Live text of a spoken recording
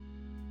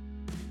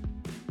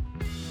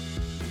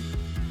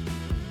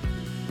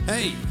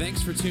Hey,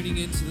 thanks for tuning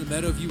in to the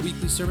Meadowview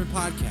Weekly Sermon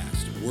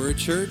Podcast. We're a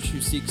church who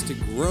seeks to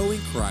grow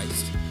in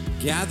Christ,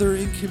 gather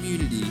in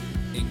community,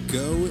 and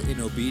go in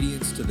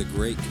obedience to the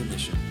Great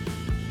Commission.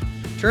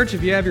 Church,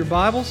 if you have your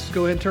Bibles,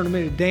 go ahead and turn them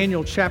into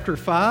Daniel chapter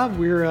 5.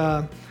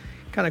 We're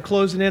kind of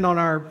closing in on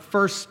our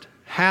first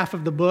half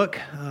of the book.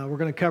 We're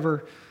going to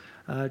cover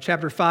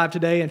chapter 5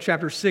 today and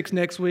chapter 6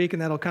 next week,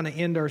 and that'll kind of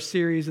end our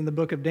series in the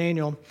book of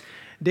Daniel.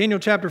 Daniel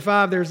chapter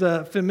 5, there's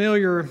a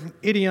familiar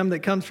idiom that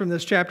comes from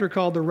this chapter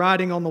called the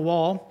writing on the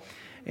wall.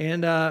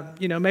 And,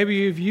 maybe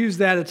you've used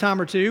that a time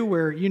or two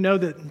where you know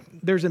that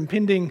there's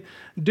impending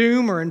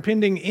doom or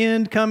impending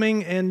end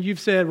coming, and you've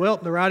said, well,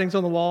 the writing's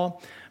on the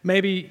wall.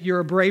 Maybe you're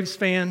a Braves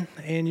fan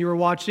and you were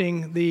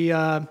watching the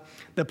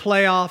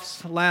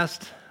playoffs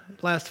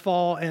last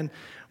fall, and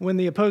when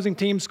the opposing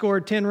team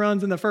scored 10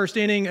 runs in the first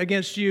inning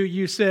against you,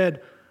 you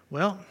said,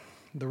 well,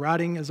 the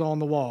writing is on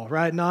the wall,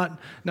 right? Not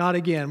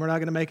again. We're not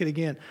going to make it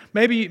again.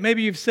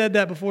 Maybe you've said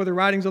that before, the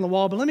writing's on the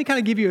wall, but let me kind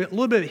of give you a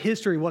little bit of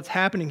history of what's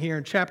happening here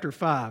in chapter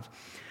 5.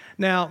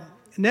 Now,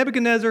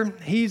 Nebuchadnezzar,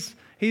 he's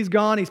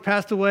gone, he's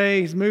passed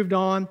away, he's moved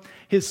on.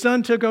 His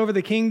son took over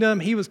the kingdom.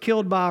 He was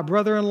killed by a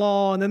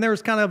brother-in-law, and then there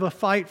was kind of a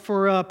fight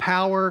for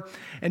power.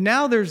 And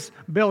now there's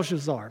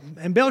Belshazzar.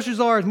 And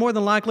Belshazzar is more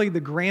than likely the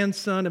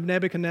grandson of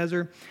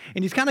Nebuchadnezzar.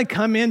 And he's kind of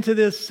come into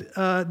this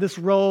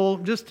role,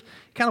 just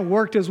kind of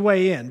worked his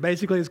way in,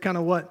 basically is kind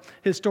of what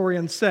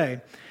historians say.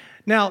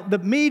 Now, the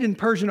Mede and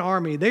Persian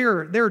army,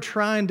 they're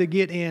trying to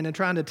get in and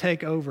trying to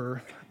take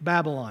over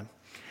Babylon.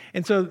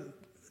 And so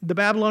the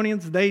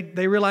Babylonians, they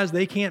realize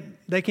they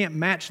can't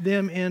match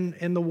them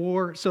in the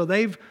war, so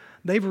they've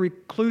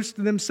reclused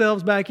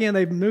themselves back in.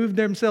 They've moved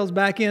themselves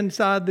back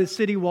inside the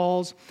city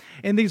walls,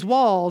 and these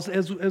walls,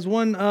 as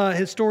one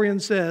historian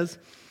says,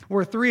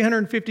 were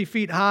 350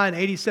 feet high and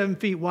 87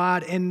 feet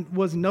wide, and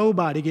was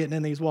nobody getting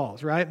in these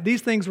walls. Right?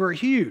 These things were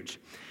huge,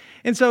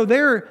 and so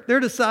they're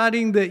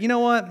deciding that, you know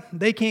what,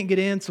 they can't get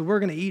in, so we're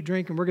going to eat,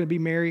 drink, and we're going to be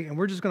merry, and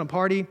we're just going to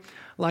party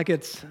like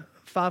it's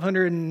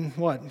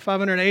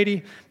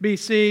 580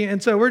 BC,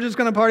 and so we're just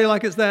going to party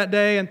like it's that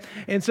day,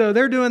 and so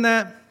they're doing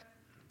that,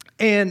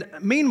 and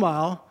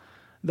meanwhile,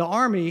 the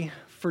army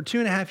for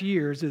 2.5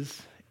 years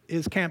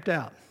is camped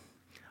out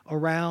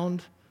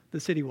around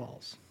the city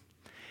walls,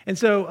 and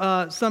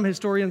so some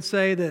historians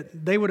say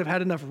that they would have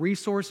had enough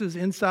resources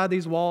inside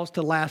these walls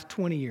to last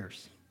 20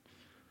 years,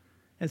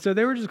 and so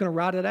they were just going to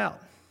ride it out.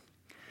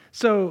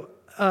 So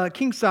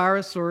King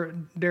Cyrus or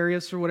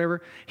Darius or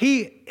whatever,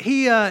 he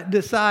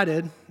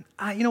decided,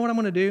 you know what I'm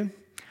going to do?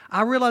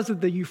 I realize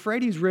that the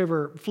Euphrates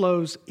River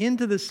flows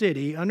into the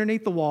city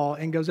underneath the wall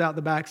and goes out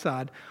the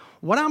backside.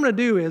 What I'm going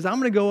to do is I'm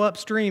going to go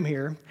upstream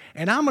here,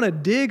 and I'm going to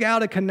dig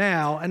out a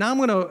canal, and I'm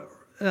going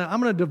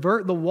to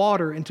divert the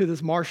water into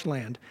this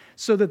marshland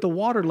so that the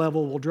water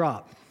level will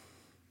drop.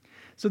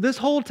 So this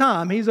whole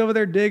time, he's over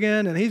there digging,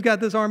 and he's got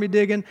this army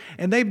digging,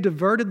 and they've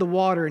diverted the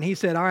water, and he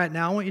said, all right,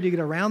 now I want you to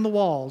get around the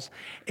walls,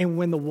 and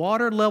when the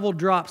water level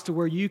drops to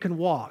where you can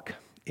walk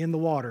in the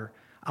water,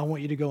 I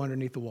want you to go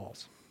underneath the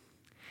walls.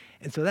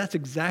 And so that's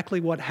exactly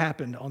what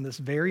happened on this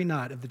very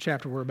night of the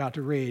chapter we're about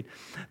to read.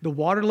 The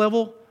water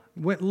level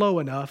went low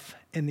enough,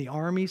 and the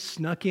army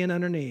snuck in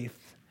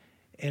underneath,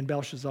 and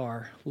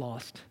Belshazzar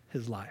lost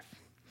his life.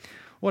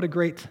 What a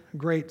great,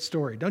 great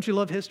story. Don't you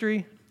love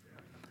history?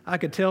 I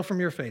could tell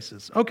from your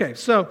faces. Okay,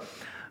 so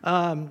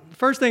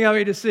first thing I want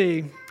you to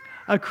see,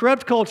 a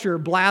corrupt culture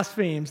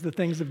blasphemes the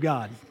things of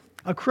God.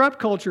 A corrupt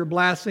culture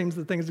blasphemes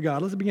the things of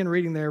God. Let's begin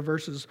reading there,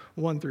 verses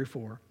 1 through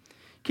 4.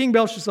 King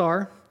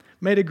Belshazzar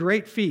made a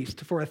great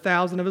feast for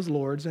 1,000 of his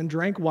lords and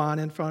drank wine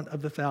in front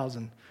of the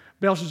 1,000.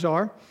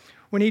 Belshazzar,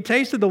 when he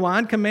tasted the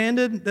wine,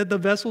 commanded that the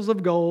vessels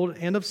of gold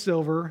and of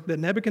silver that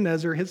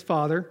Nebuchadnezzar, his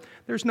father,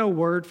 there's no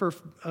word for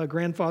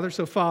grandfather,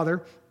 so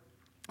father,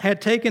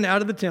 had taken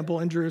out of the temple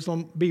in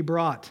Jerusalem be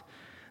brought,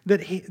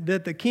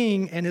 that the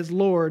king and his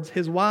lords,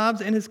 his wives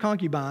and his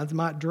concubines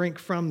might drink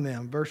from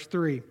them. Verse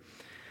 3.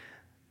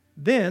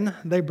 Then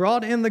they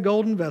brought in the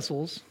golden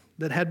vessels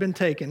that had been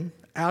taken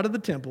out of the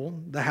temple,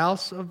 the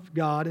house of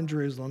God in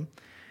Jerusalem,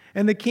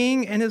 and the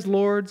king and his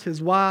lords,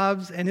 his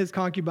wives and his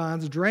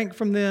concubines drank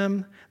from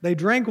them. They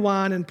drank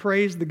wine and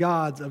praised the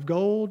gods of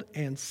gold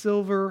and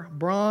silver,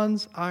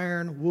 bronze,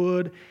 iron,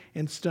 wood,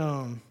 and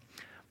stone.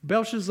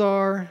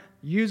 Belshazzar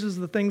uses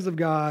the things of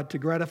God to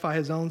gratify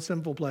his own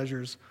sinful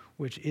pleasures,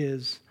 which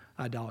is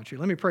idolatry.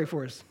 Let me pray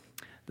for us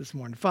this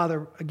morning.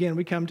 Father, again,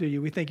 we come to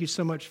you. We thank you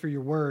so much for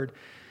your word.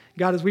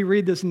 God, as we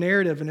read this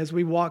narrative and as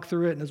we walk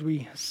through it and as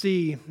we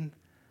see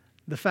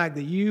the fact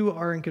that you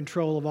are in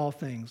control of all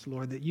things,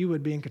 Lord, that you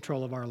would be in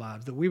control of our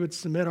lives, that we would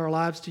submit our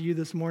lives to you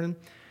this morning,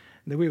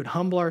 that we would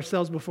humble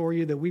ourselves before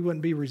you, that we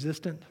wouldn't be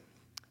resistant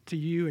to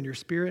you and your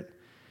spirit,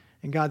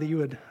 and God, that you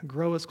would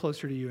grow us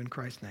closer to you in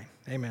Christ's name.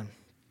 Amen.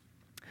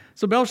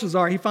 So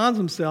Belshazzar, he finds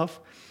himself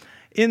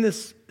in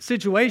this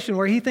situation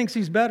where he thinks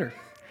he's better.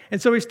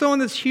 And so he's throwing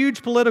this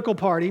huge political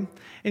party,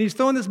 and he's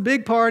throwing this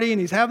big party,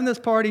 and he's having this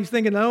party. He's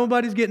thinking,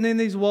 nobody's getting in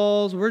these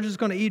walls. We're just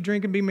going to eat,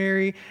 drink, and be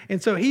merry.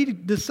 And so he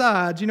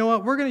decides, you know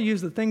what? We're going to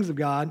use the things of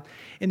God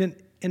in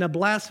a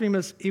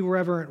blasphemous,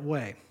 irreverent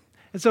way.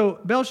 And so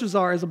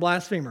Belshazzar is a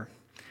blasphemer.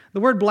 The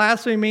word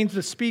blasphemy means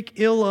to speak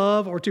ill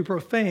of or to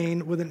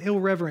profane with an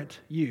irreverent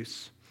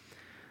use.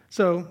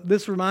 So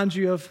this reminds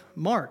you of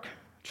Mark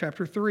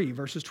chapter 3,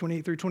 verses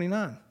 28 through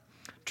 29.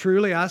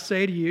 Truly I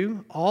say to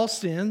you, all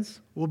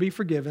sins will be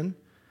forgiven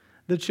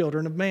the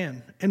children of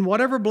man, and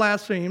whatever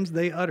blasphemes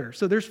they utter.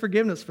 So there's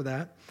forgiveness for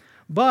that.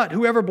 But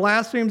whoever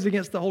blasphemes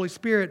against the Holy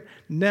Spirit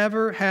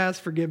never has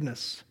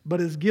forgiveness,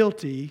 but is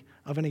guilty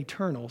of an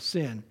eternal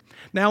sin.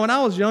 Now, when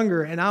I was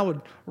younger and I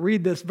would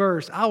read this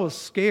verse, I was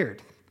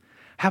scared.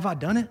 Have I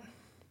done it?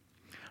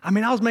 I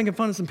mean, I was making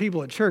fun of some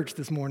people at church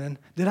this morning.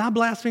 Did I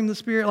blaspheme the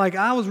Spirit? Like,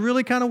 I was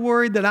really kind of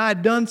worried that I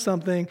had done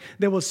something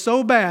that was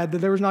so bad that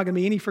there was not going to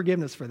be any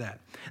forgiveness for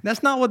that. And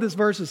that's not what this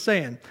verse is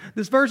saying.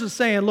 This verse is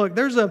saying, look,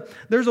 there's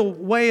a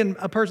way in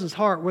a person's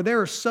heart where they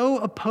are so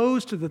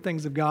opposed to the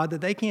things of God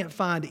that they can't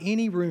find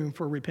any room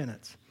for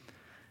repentance.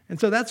 And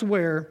so that's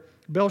where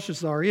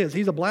Belshazzar is.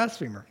 He's a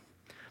blasphemer.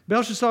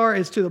 Belshazzar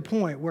is to the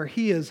point where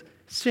he is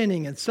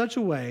sinning in such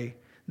a way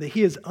that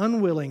he is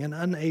unwilling and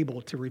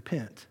unable to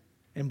repent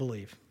and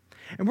believe.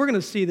 And we're going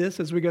to see this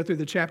as we go through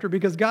the chapter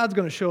because God's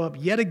going to show up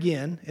yet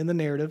again in the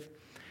narrative,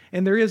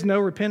 and there is no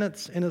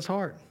repentance in his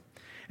heart.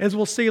 As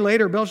we'll see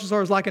later,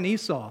 Belshazzar is like an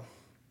Esau.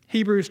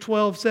 Hebrews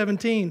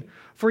 12:17,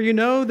 for you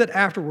know that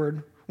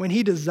afterward, when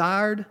he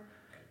desired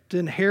to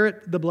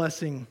inherit the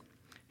blessing,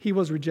 he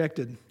was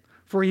rejected,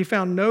 for he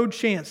found no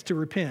chance to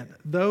repent,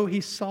 though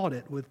he sought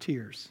it with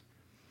tears.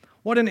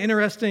 What an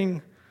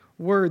interesting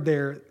word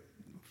there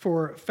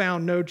for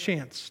found no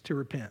chance to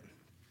repent.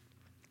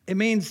 It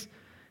means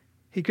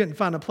he couldn't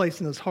find a place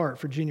in his heart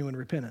for genuine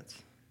repentance.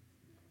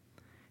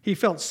 He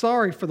felt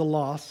sorry for the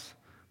loss,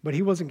 but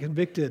he wasn't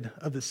convicted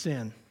of the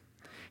sin.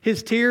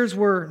 His tears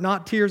were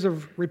not tears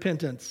of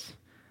repentance.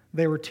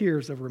 They were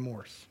tears of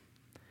remorse.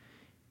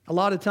 A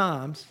lot of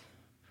times,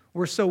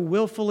 we're so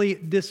willfully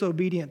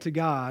disobedient to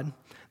God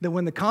that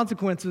when the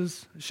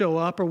consequences show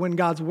up or when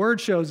God's word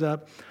shows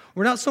up,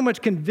 we're not so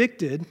much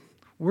convicted,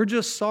 we're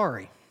just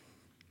sorry.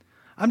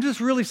 I'm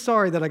just really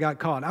sorry that I got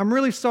caught. I'm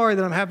really sorry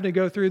that I'm having to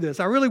go through this.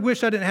 I really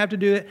wish I didn't have to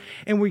do it.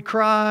 And we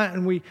cry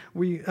and we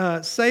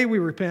say we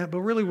repent,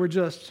 but really we're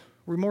just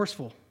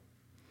remorseful.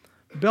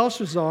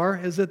 Belshazzar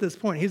is at this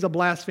point. He's a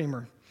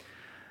blasphemer.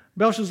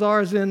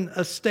 Belshazzar is in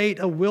a state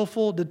of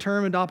willful,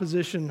 determined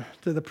opposition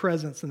to the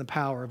presence and the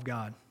power of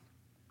God.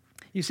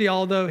 You see,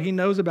 although he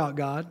knows about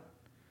God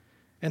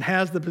and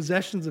has the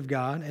possessions of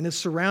God and is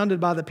surrounded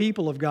by the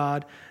people of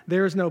God,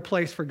 there is no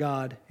place for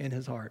God in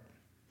his heart.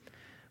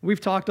 We've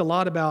talked a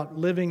lot about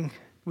living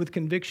with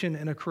conviction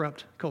in a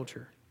corrupt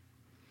culture.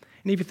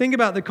 And if you think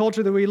about the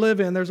culture that we live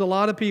in, there's a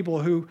lot of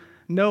people who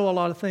know a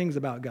lot of things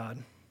about God.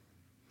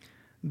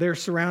 They're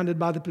surrounded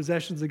by the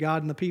possessions of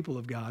God and the people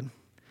of God,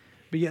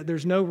 but yet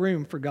there's no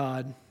room for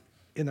God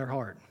in their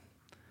heart.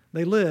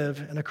 They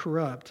live in a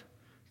corrupt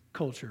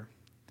culture.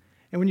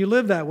 And when you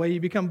live that way, you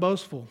become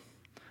boastful.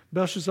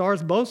 Belshazzar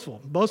is boastful.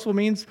 Boastful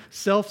means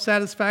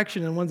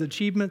self-satisfaction in one's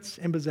achievements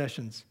and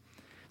possessions.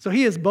 So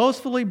he is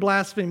boastfully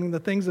blaspheming the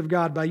things of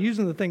God by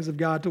using the things of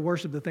God to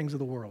worship the things of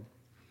the world.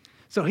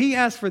 So he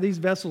asks for these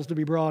vessels to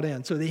be brought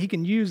in so that he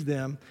can use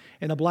them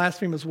in a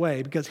blasphemous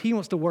way because he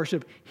wants to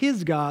worship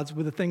his gods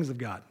with the things of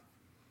God.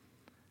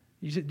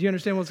 Do you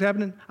understand what's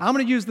happening? I'm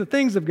going to use the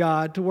things of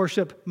God to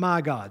worship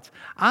my gods.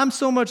 I'm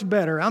so much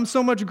better. I'm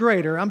so much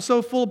greater. I'm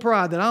so full of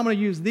pride that I'm going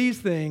to use these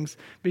things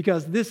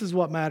because this is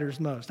what matters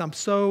most. I'm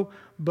so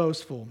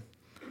boastful.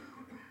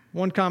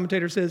 One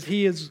commentator says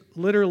he is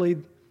literally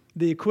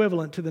the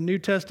equivalent to the New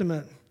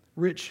Testament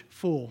rich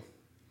fool.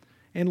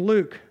 In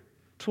Luke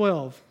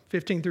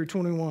 12:15 through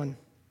 21,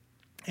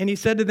 and he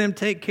said to them,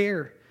 take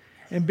care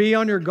and be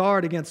on your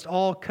guard against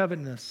all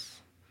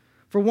covetousness.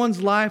 For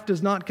one's life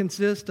does not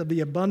consist of the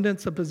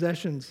abundance of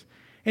possessions.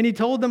 And he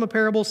told them a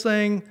parable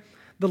saying,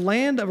 the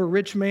land of a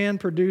rich man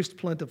produced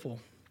plentiful.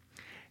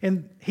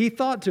 And he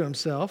thought to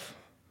himself,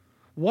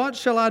 what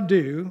shall I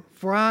do?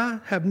 For I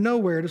have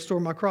nowhere to store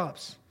my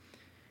crops.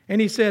 And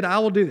he said, I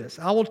will do this.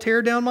 I will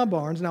tear down my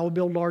barns and I will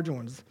build large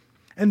ones.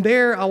 And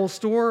there I will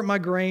store my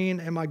grain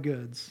and my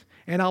goods.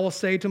 And I will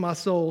say to my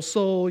soul,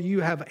 soul,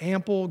 you have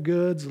ample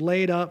goods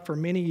laid up for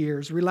many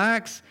years.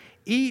 Relax,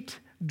 eat,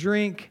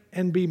 drink,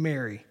 and be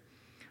merry.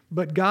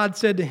 But God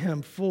said to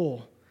him,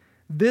 fool,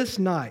 this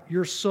night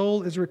your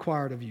soul is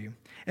required of you.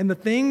 And the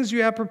things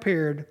you have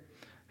prepared,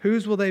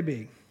 whose will they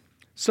be?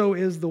 So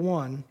is the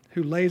one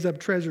who lays up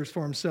treasures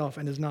for himself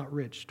and is not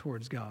rich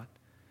towards God.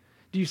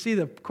 Do you see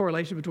the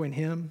correlation between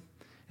him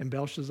and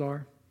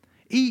Belshazzar?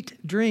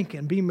 Eat, drink,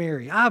 and be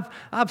merry.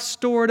 I've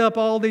stored up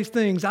all these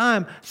things.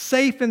 I'm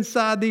safe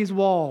inside these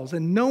walls,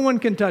 and no one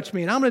can touch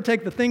me. And I'm going to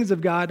take the things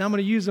of God, and I'm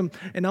going to use them,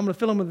 and I'm going to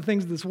fill them with the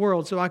things of this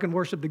world so I can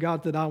worship the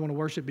God that I want to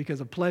worship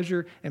because of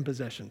pleasure and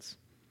possessions.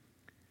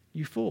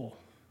 You fool.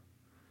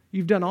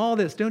 You've done all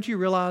this. Don't you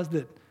realize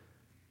that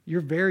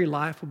your very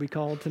life will be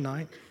called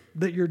tonight?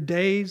 That your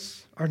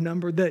days are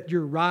numbered? That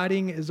your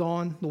writing is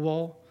on the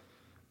wall?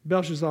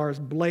 Belshazzar is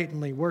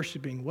blatantly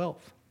worshiping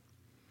wealth.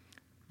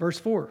 Verse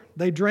 4,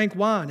 they drank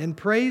wine and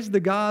praised the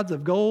gods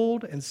of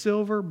gold and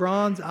silver,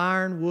 bronze,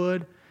 iron,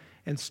 wood,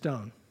 and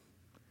stone.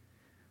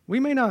 We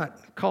may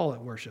not call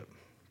it worship.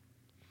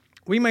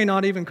 We may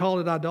not even call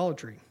it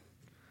idolatry.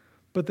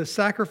 But the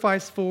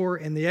sacrifice for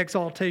and the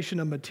exaltation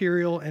of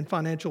material and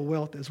financial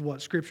wealth is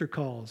what Scripture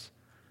calls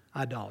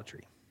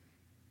idolatry.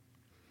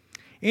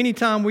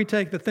 Anytime we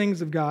take the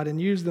things of God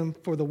and use them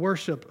for the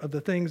worship of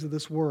the things of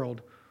this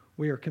world,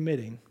 we are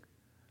committing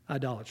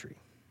idolatry.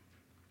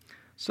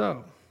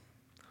 So,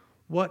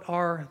 what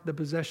are the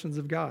possessions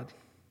of God?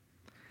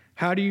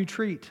 How do you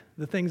treat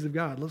the things of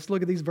God? Let's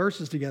look at these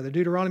verses together.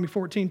 Deuteronomy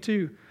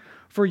 14:2.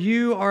 For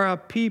you are a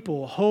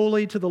people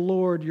holy to the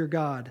Lord your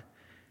God,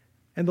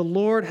 and the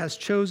Lord has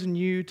chosen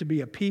you to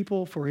be a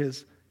people for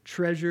his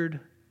treasured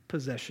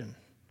possession.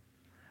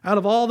 Out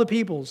of all the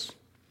peoples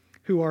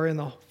who are in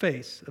the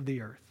face of the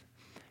earth,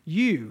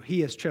 you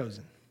he has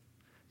chosen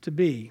to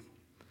be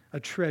a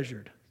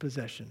treasured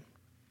possession.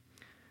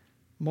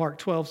 Mark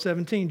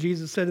 12:17,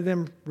 Jesus said to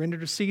them, render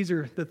to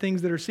Caesar the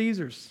things that are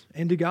Caesar's,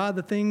 and to God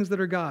the things that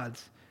are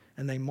God's.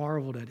 And they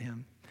marveled at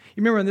him.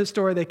 You remember in this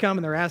story, they come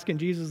and they're asking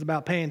Jesus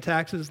about paying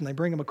taxes, and they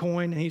bring him a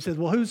coin, and he says,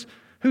 well,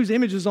 whose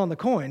image is on the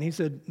coin? They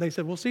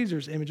said, well,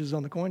 Caesar's image is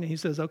on the coin. And he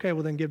says, okay,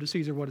 well then give to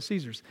Caesar what is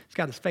Caesar's. It's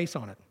got his face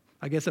on it.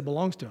 I guess it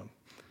belongs to him.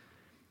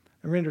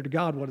 And render to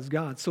God what is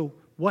God's. So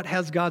what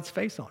has God's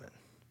face on it?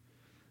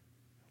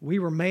 We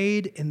were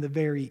made in the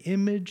very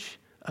image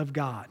of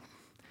God.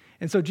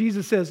 And so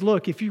Jesus says,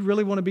 look, if you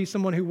really want to be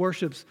someone who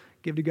worships,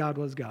 give to God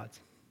what is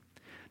God's.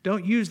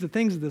 Don't use the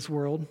things of this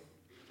world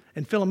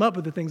and fill them up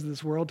with the things of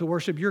this world to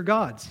worship your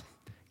gods.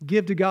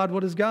 Give to God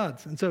what is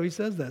God's. And so he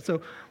says that.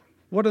 So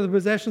what are the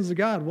possessions of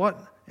God? What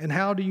and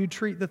how do you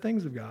treat the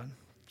things of God?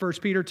 1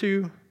 Peter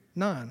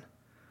 2:9.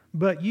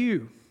 But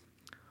you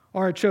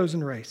are a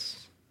chosen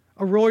race,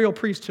 a royal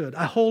priesthood,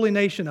 a holy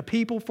nation, a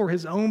people for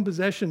his own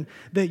possession,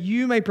 that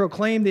you may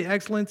proclaim the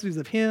excellencies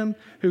of him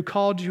who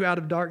called you out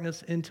of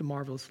darkness into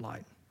marvelous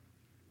light.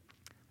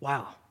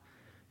 Wow.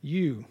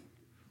 You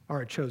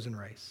are a chosen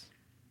race.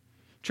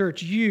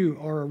 Church, you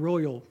are a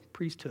royal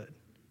priesthood.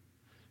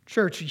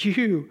 Church,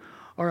 you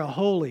are a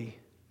holy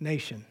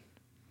nation.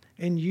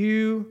 And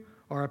you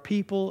are a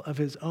people of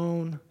his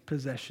own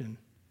possession.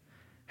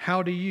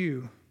 How do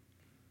you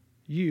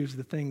use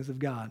the things of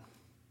God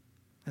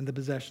and the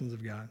possessions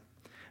of God?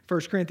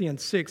 1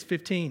 Corinthians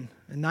 6:15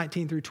 and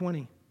 19 through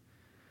 20.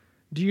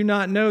 Do you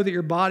not know that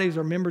your bodies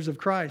are members of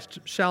Christ?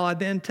 Shall I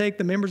then take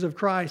the members of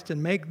Christ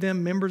and make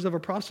them members of a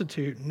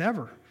prostitute?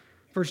 Never.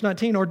 Verse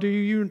 19, or do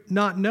you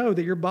not know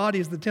that your body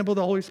is the temple of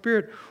the Holy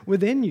Spirit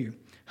within you,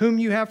 whom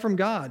you have from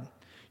God?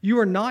 You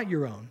are not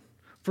your own,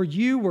 for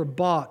you were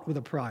bought with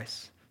a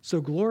price.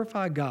 So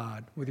glorify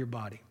God with your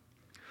body.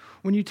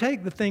 When you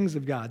take the things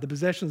of God, the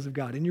possessions of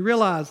God, and you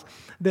realize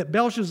that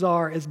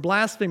Belshazzar is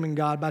blaspheming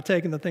God by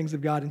taking the things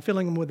of God and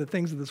filling them with the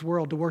things of this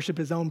world to worship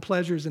his own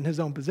pleasures and his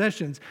own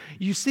possessions,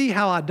 you see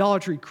how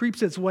idolatry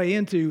creeps its way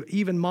into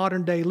even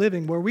modern day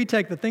living, where we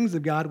take the things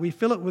of God, we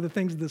fill it with the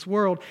things of this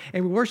world,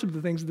 and we worship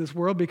the things of this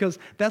world because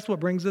that's what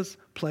brings us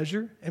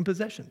pleasure and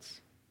possessions.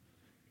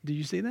 Do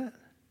you see that?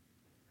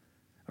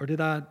 Or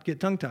did I get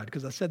tongue-tied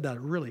because I said that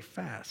really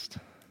fast?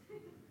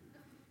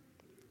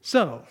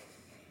 So,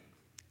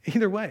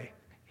 either way,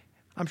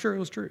 I'm sure it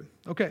was true.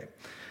 Okay.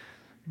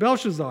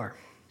 Belshazzar,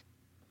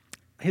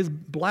 his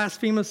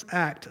blasphemous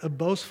act of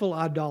boastful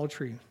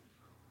idolatry,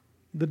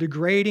 the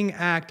degrading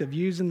act of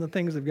using the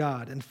things of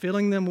God and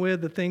filling them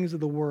with the things of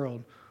the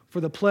world for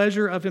the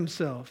pleasure of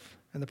himself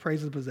and the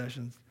praise of the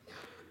possessions.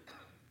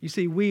 You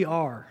see, we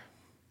are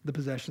the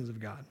possessions of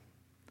God,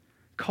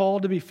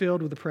 called to be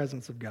filled with the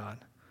presence of God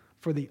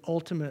for the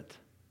ultimate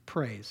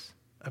praise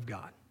of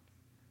God.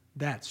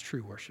 That's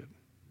true worship.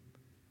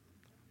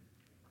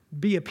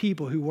 Be a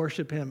people who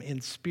worship him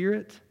in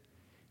spirit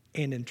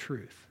and in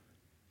truth.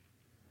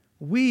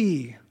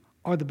 We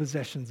are the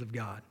possessions of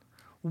God.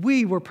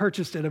 We were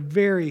purchased at a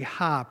very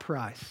high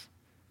price.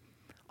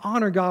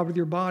 Honor God with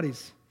your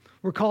bodies.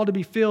 We're called to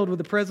be filled with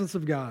the presence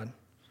of God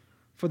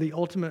for the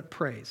ultimate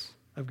praise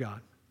of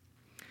God.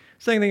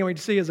 Second thing we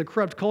see is a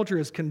corrupt culture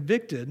is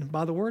convicted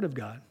by the word of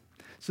God.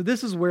 So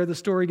this is where the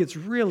story gets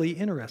really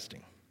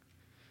interesting.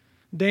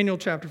 Daniel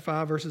chapter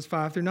 5, verses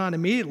 5 through 9.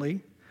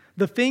 Immediately,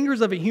 the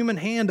fingers of a human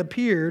hand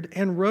appeared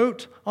and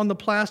wrote on the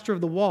plaster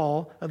of the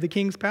wall of the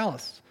king's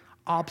palace,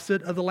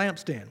 opposite of the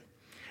lampstand.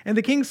 And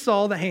the king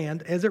saw the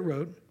hand as it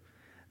wrote.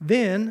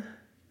 Then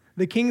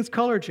the king's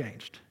color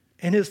changed,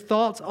 and his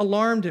thoughts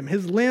alarmed him.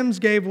 His limbs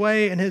gave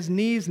way, and his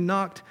knees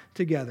knocked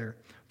together.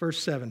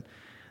 Verse 7.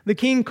 The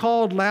king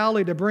called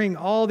loudly to bring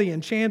all the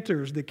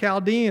enchanters, the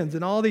Chaldeans,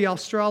 and all the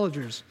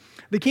astrologers.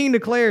 The king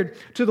declared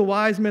to the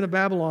wise men of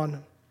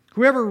Babylon,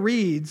 whoever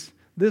reads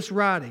this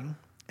writing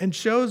and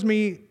shows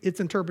me its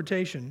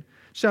interpretation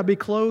shall be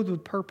clothed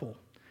with purple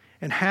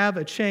and have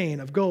a chain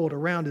of gold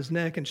around his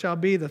neck and shall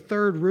be the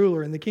third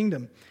ruler in the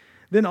kingdom.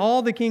 Then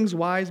all the king's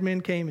wise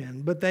men came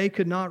in, but they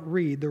could not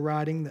read the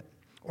writing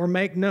or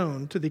make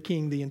known to the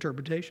king the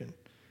interpretation.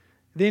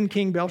 Then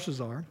King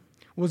Belshazzar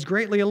was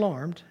greatly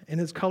alarmed, and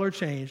his color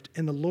changed,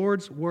 and the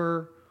lords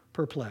were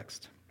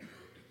perplexed.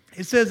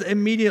 It says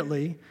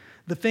immediately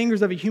the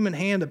fingers of a human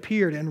hand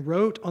appeared and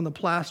wrote on the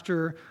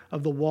plaster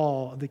of the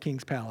wall of the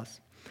king's palace.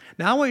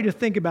 Now, I want you to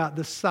think about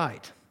the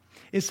sight.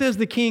 It says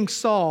the king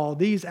saw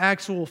these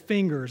actual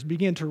fingers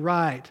begin to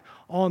write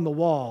on the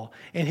wall,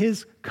 and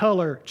his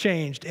color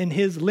changed, and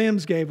his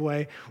limbs gave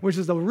way, which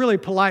is a really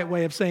polite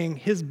way of saying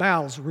his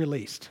bowels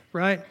released,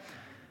 right?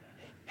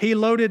 He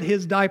loaded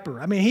his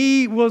diaper. I mean,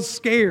 he was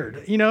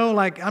scared,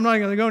 like, I'm not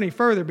going to go any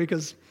further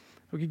because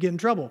we could get in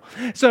trouble.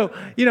 So,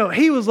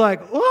 he was like,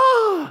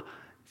 oh!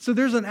 So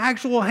there's an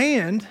actual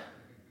hand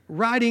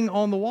writing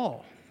on the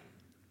wall.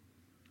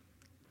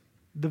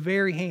 The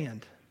very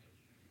hand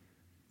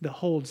that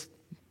holds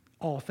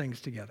all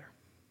things together.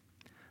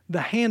 The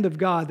hand of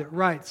God that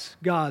writes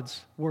God's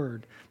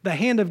word. The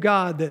hand of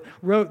God that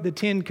wrote the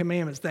 10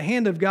 Commandments. The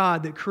hand of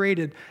God that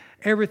created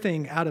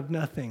everything out of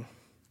nothing.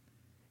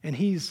 And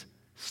he's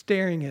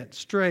staring it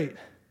straight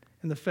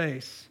in the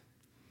face,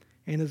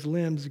 and his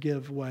limbs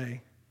give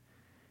way.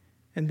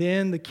 And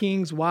then the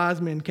king's wise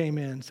men came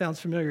in.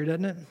 Sounds familiar,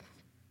 doesn't it?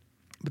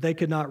 But they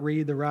could not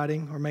read the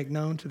writing or make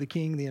known to the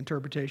king the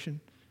interpretation.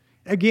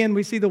 Again,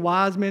 we see the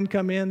wise men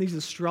come in, these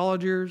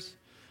astrologers,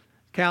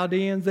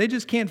 Chaldeans. They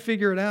just can't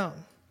figure it out.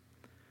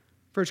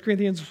 1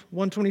 Corinthians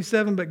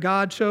 1:27, but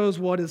God chose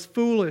what is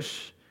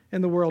foolish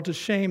in the world to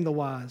shame the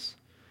wise.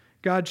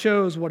 God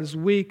chose what is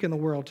weak in the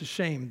world to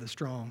shame the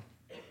strong.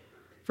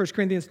 1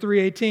 Corinthians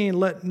 3:18,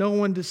 let no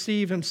one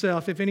deceive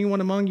himself. If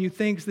anyone among you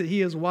thinks that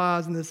he is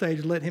wise in this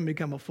age, let him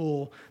become a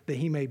fool, that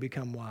he may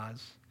become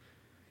wise.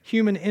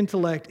 Human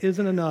intellect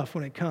isn't enough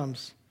when it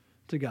comes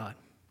to God.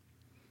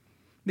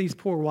 These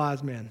poor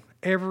wise men,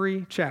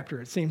 every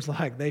chapter, it seems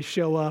like they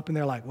show up and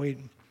they're like, we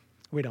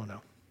don't know.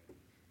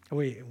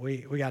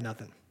 We got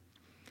nothing.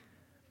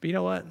 But you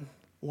know what?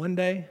 One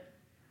day,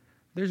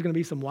 there's going to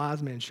be some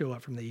wise men show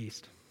up from the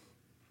east.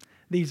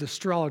 These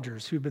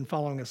astrologers who've been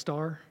following a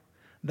star,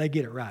 they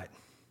get it right.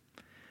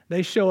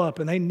 They show up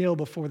and they kneel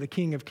before the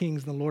King of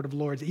Kings and the Lord of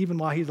Lords, even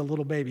while he's a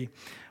little baby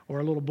or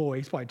a little boy.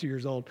 He's probably 2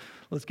 years old.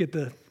 Let's get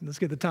the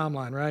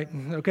timeline, right?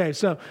 Okay,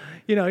 so,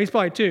 he's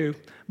probably 2.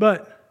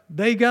 But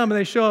they come and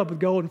they show up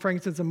with gold and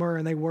frankincense and myrrh,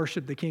 and they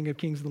worship the King of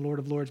Kings and the Lord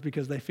of Lords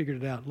because they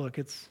figured it out. Look,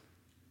 it's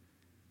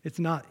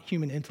not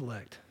human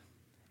intellect.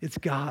 It's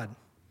God.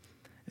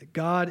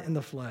 God in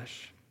the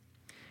flesh.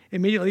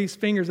 Immediately, these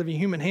fingers of a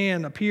human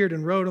hand appeared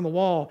and wrote on the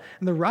wall.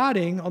 And the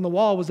writing on the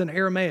wall was in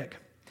Aramaic.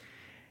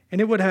 And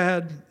it would have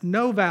had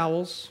no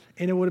vowels,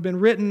 and it would have been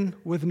written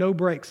with no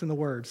breaks in the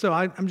word. So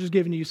I'm just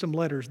giving you some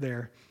letters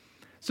there.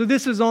 So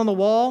this is on the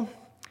wall,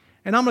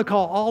 and I'm going to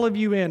call all of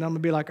you in. I'm going to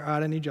be like, all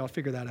right, I need y'all to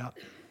figure that out.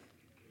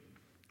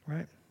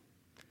 Right?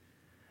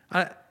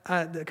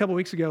 A couple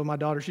weeks ago, my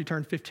daughter, she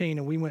turned 15,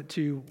 and we went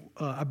to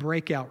a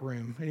breakout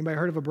room. Anybody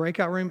heard of a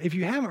breakout room? If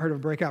you haven't heard of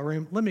a breakout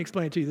room, let me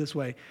explain it to you this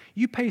way.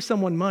 You pay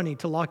someone money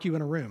to lock you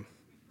in a room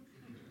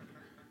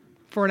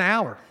for an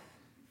hour.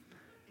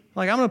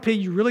 Like, I'm going to pay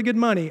you really good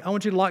money. I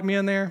want you to lock me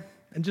in there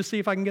and just see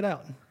if I can get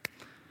out.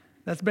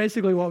 That's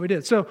basically what we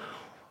did. So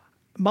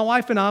my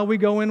wife and I, we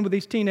go in with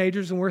these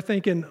teenagers, and we're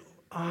thinking,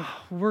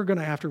 we're going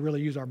to have to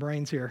really use our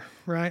brains here,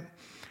 right?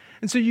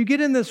 And so you get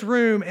in this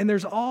room, and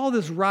there's all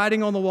this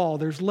writing on the wall.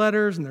 There's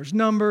letters, and there's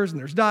numbers, and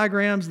there's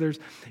diagrams, there's,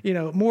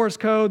 Morse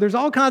code. There's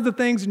all kinds of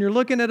things, and you're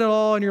looking at it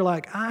all, and you're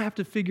like, I have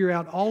to figure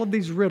out all of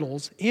these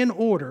riddles in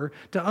order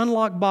to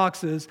unlock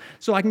boxes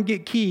so I can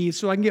get keys,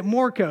 so I can get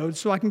more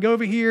codes, so I can go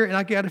over here, and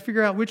I got to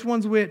figure out which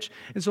one's which,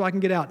 and so I can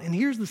get out. And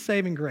here's the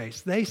saving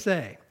grace. They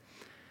say,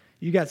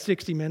 you got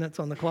 60 minutes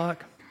on the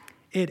clock.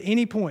 At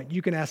any point,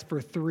 you can ask for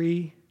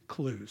 3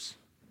 clues.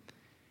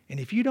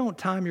 And if you don't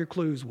time your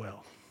clues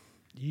well,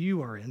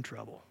 you are in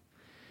trouble.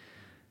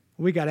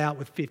 We got out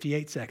with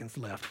 58 seconds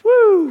left.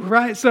 Woo!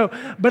 Right? So,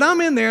 but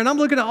I'm in there and I'm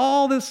looking at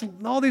all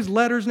these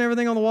letters and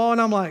everything on the wall, and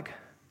I'm like,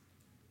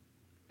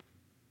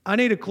 I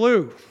need a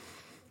clue.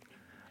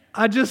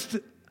 I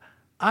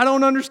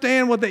don't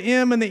understand what the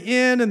M and the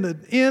N and the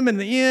M and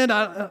the N.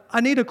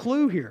 I need a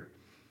clue here.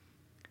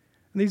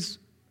 And these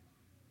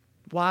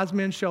wise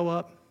men show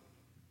up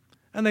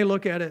and they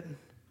look at it.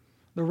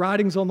 The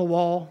writing's on the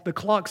wall. The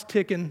clock's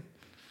ticking.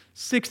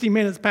 60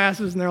 minutes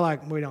passes, and they're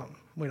like, we don't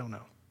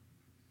know.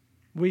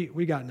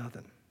 We got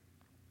nothing.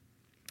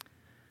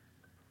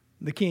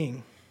 The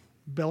king,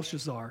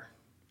 Belshazzar,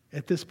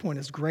 at this point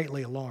is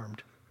greatly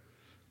alarmed.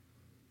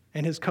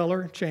 And his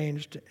color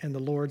changed, and the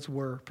lords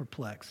were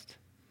perplexed.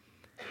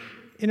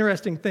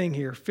 Interesting thing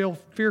here,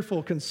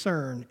 fearful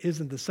concern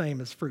isn't the same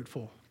as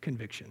fruitful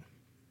conviction.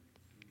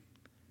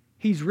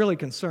 He's really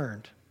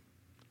concerned,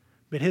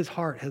 but his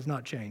heart has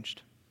not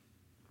changed.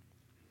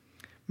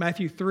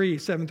 Matthew 3,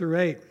 7 through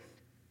 8.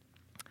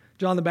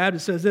 John the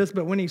Baptist says this,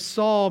 but when he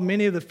saw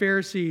many of the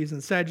Pharisees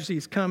and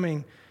Sadducees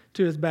coming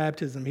to his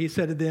baptism, he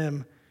said to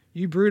them,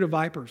 you brood of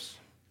vipers,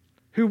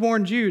 who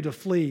warned you to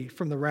flee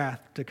from the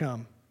wrath to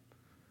come?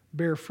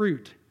 Bear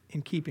fruit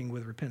in keeping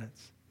with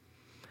repentance.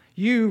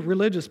 You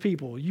religious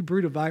people, you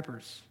brood of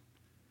vipers,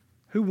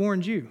 who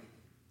warned you?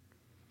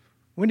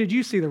 When did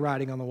you see the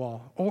writing on the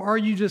wall? Or are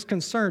you just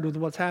concerned with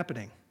what's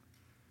happening?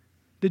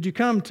 Did you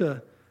come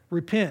to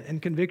repent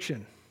and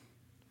conviction?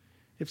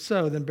 If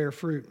so, then bear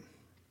fruit.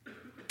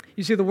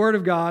 You see, the word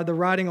of God, the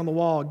writing on the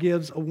wall,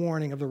 gives a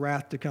warning of the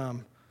wrath to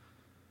come.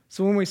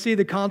 So when we see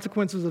the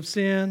consequences of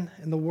sin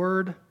in the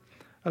Word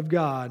of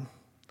God,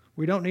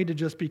 we don't need to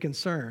just be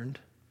concerned.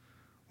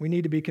 We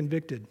need to be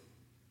convicted.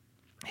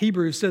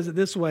 Hebrews says it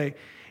this way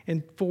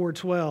in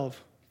 4:12.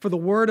 For the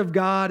Word of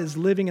God is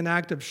living and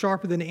active,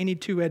 sharper than any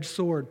two-edged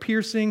sword,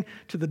 piercing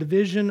to the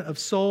division of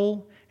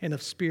soul and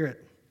of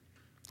spirit,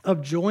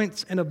 of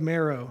joints and of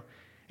marrow,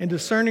 and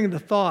discerning the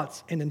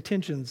thoughts and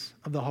intentions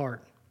of the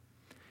heart.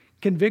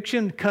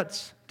 Conviction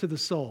cuts to the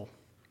soul.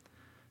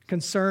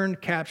 Concern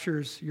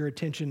captures your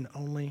attention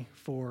only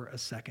for a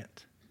second.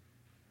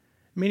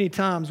 Many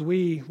times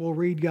we will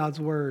read God's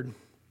word,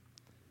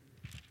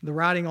 the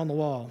writing on the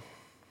wall,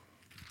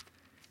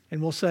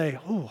 and we'll say,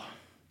 oh,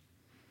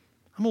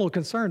 I'm a little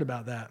concerned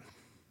about that.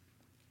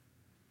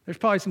 There's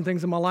probably some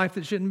things in my life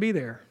that shouldn't be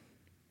there.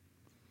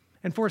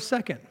 And for a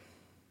second,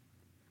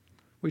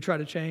 we try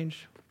to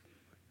change,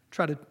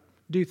 try to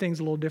do things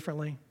a little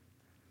differently.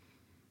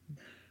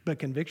 But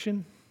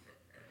conviction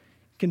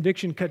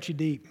cuts you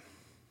deep.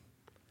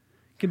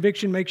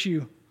 Conviction makes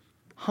you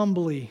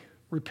humbly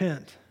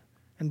repent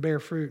and bear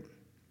fruit.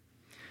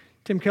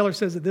 Tim Keller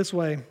says it this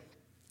way: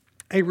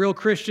 a real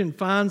Christian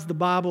finds the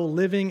Bible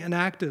living and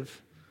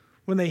active.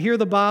 When they hear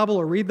the Bible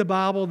or read the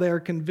Bible, they are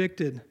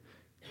convicted,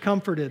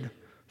 comforted,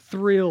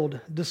 thrilled,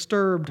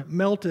 disturbed,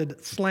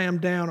 melted,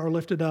 slammed down, or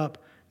lifted up,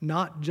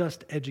 not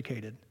just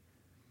educated.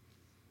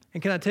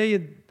 And can I tell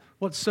you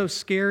what's so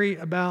scary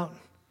about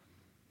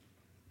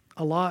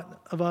a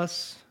lot of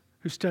us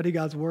who study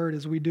God's Word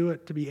is we do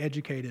it to be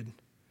educated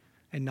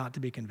and not to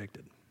be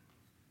convicted.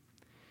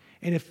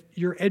 And if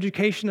your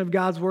education of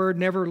God's Word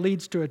never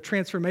leads to a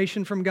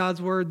transformation from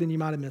God's Word, then you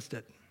might have missed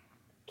it.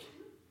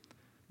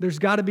 There's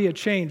got to be a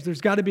change.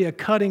 There's got to be a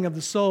cutting of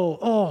the soul.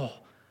 Oh,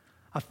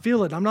 I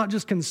feel it. I'm not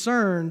just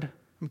concerned,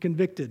 I'm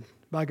convicted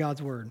by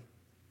God's Word.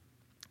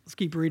 Let's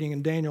keep reading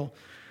in Daniel,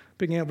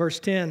 picking up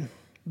verse 10.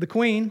 The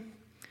queen,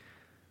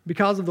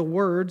 because of the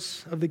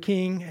words of the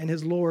king and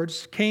his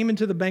lords, came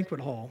into the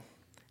banquet hall,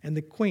 and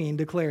the queen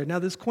declared. Now,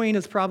 this queen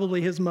is probably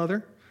his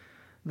mother,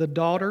 the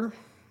daughter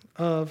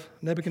of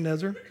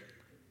Nebuchadnezzar.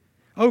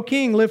 O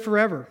king, live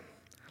forever.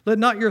 Let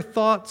not your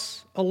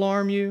thoughts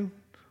alarm you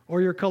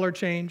or your color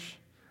change.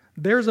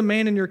 There's a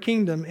man in your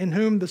kingdom in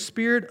whom the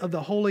spirit of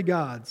the holy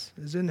gods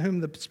is in whom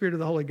the spirit of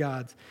the holy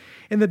gods.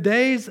 In the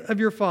days of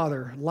your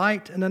father,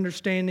 light and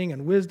understanding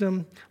and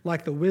wisdom,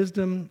 like the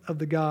wisdom of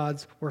the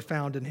gods, were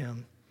found in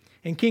him.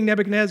 And King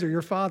Nebuchadnezzar,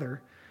 your father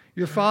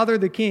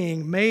the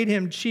king, made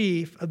him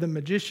chief of the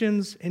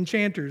magicians,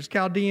 enchanters,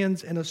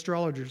 Chaldeans, and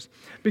astrologers,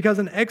 because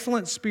an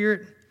excellent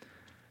spirit,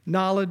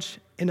 knowledge,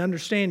 and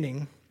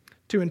understanding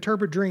to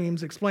interpret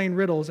dreams, explain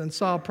riddles, and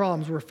solve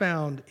problems were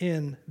found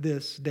in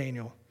this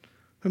Daniel,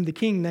 whom the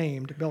king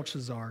named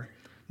Belshazzar.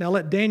 Now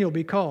let Daniel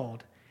be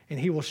called, and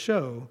he will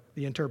show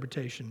the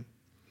interpretation.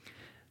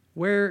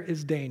 Where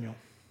is Daniel?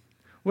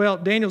 Well,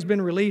 Daniel's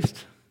been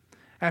released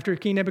after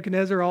King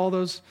Nebuchadnezzar. All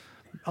those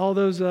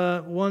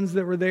ones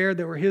that were there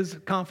that were his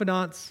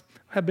confidants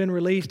have been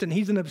released, and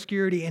he's in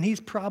obscurity, and he's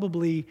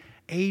probably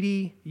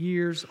 80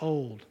 years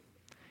old.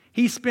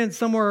 He spent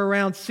somewhere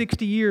around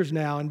 60 years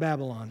now in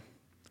Babylon,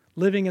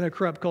 living in a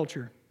corrupt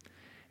culture.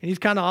 And he's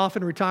kind of off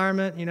in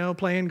retirement,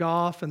 playing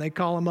golf, and they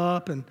call him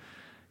up, and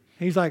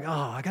he's like, oh,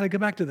 I got to go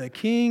back to the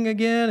king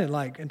again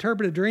and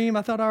interpret a dream.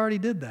 I thought I already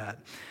did that,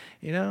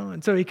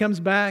 And so he comes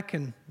back,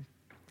 and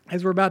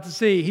as we're about to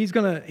see, he's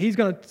going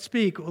to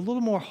speak a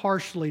little more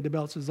harshly to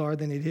Belshazzar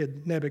than he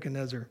did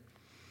Nebuchadnezzar.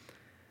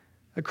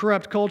 A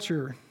corrupt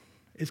culture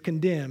is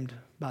condemned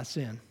by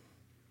sin.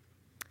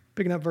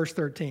 Picking up verse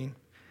 13.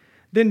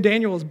 Then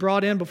Daniel was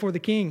brought in before the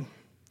king.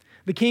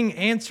 The king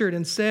answered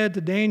and said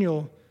to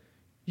Daniel,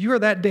 you are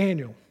that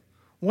Daniel,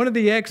 one of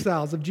the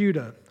exiles of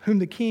Judah, whom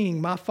the king,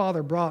 my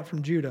father, brought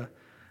from Judah.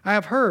 I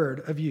have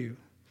heard of you,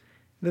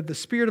 that the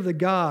spirit of the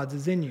gods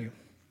is in you,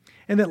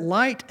 and that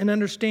light and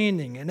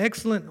understanding and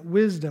excellent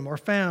wisdom are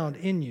found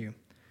in you.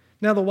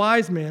 Now the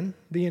wise men,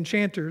 the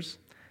enchanters,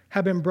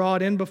 have been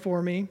brought in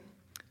before me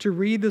to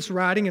read this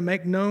writing and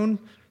make known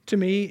to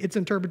me its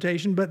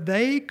interpretation, but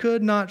they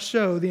could not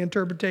show the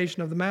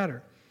interpretation of the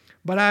matter.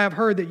 But I have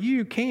heard that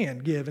you can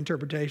give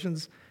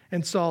interpretations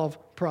and solve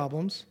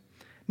problems.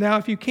 Now,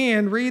 if you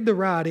can, read the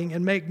writing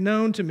and make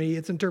known to me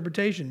its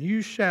interpretation.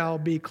 You shall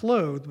be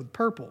clothed with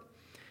purple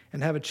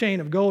and have a chain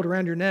of gold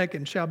around your neck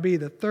and shall be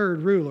the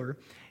third ruler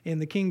in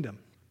the kingdom.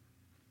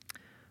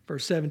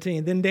 Verse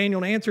 17, then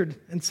Daniel answered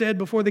and said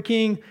before the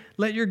king,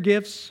 let your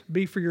gifts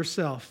be for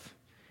yourself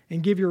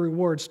and give your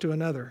rewards to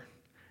another.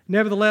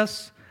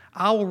 Nevertheless,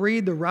 I will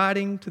read the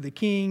writing to the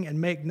king and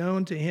make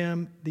known to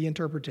him the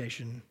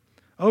interpretation.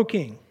 O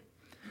king,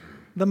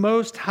 the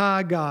Most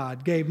High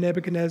God gave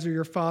Nebuchadnezzar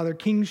your father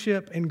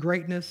kingship and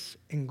greatness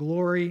and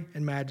glory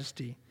and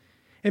majesty.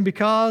 And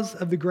because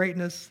of the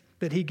greatness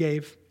that he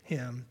gave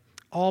him,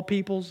 all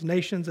peoples,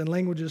 nations, and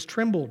languages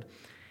trembled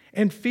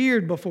and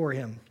feared before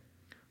him.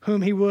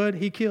 Whom he would,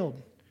 he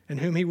killed, and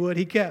whom he would,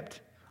 he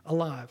kept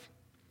alive.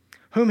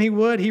 Whom he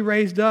would, he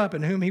raised up,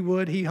 and whom he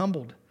would, he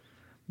humbled.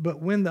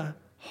 But when the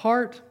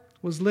heart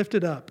was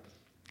lifted up,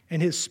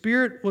 and his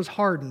spirit was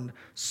hardened,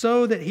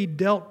 so that he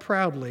dealt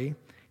proudly,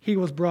 He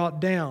was brought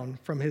down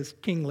from his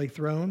kingly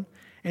throne,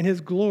 and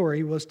his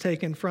glory was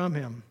taken from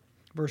him.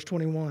 Verse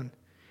 21.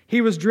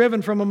 He was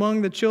driven from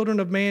among the children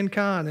of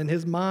mankind, and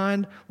his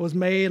mind was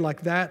made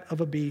like that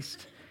of a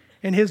beast,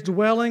 and his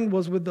dwelling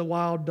was with the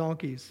wild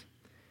donkeys.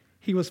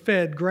 He was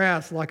fed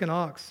grass like an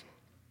ox,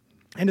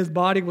 and his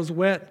body was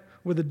wet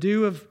with the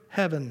dew of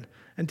heaven,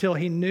 until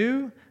he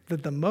knew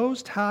that the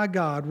Most High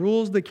God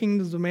rules the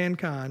kingdoms of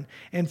mankind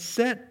and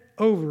set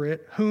over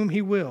it whom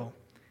he will.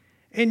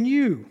 And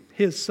you,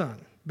 his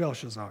son,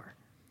 Belshazzar,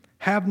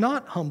 have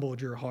not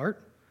humbled your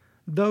heart,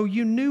 though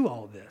you knew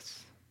all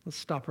this. Let's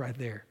stop right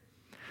there.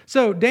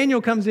 So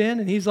Daniel comes in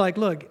and he's like,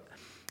 look,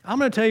 I'm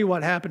going to tell you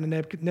what happened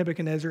to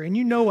Nebuchadnezzar, and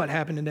you know what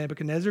happened to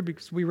Nebuchadnezzar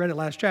because we read it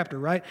last chapter,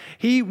 right?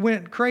 He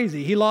went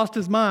crazy. He lost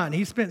his mind.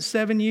 He spent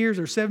 7 years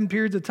or 7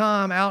 periods of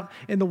time out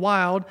in the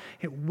wild.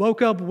 He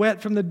woke up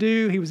wet from the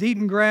dew. He was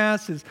eating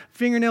grass. His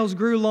fingernails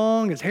grew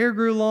long. His hair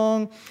grew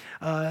long.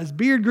 His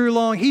beard grew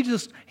long.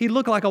 He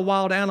looked like a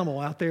wild animal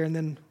out there. And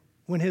then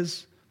when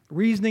his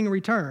reasoning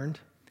returned,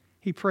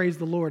 he praised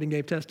the Lord and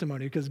gave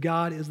testimony because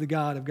God is the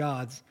God of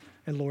gods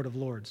and Lord of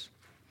lords.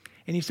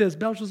 And he says,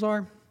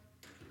 Belshazzar,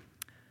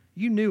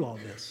 you knew all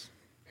this.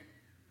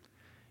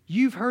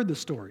 You've heard the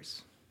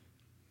stories.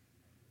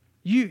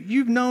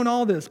 You've known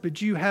all this, but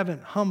you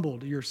haven't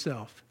humbled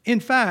yourself. In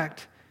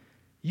fact,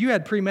 you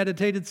had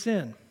premeditated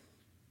sin.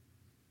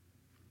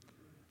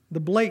 The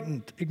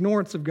blatant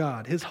ignorance of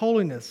God, His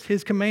holiness,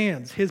 His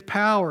commands, His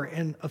power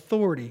and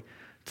authority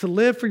to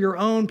live for your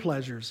own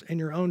pleasures and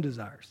your own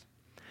desires.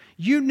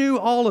 You knew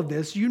all of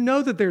this. You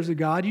know that there's a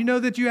God. You know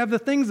that you have the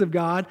things of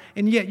God,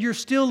 and yet you're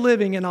still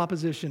living in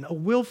opposition, a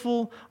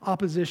willful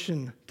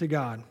opposition to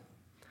God.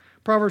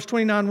 Proverbs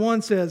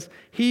 29:1 says,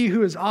 he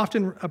who is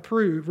often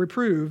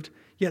reproved,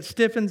 yet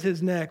stiffens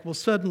his neck, will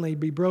suddenly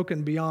be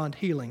broken beyond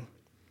healing.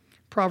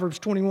 Proverbs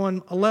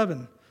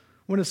 21:11,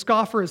 when a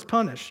scoffer is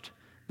punished,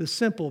 the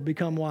simple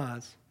become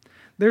wise.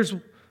 There's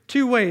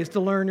 2 ways to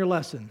learn your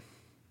lesson,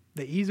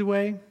 the easy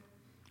way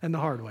and the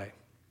hard way.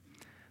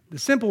 The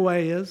simple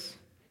way is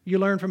you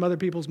learn from other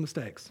people's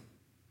mistakes.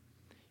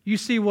 You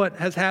see what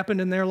has happened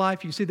in their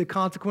life. You see the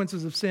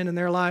consequences of sin in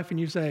their life, and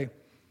you say,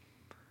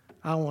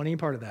 I don't want any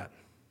part of that.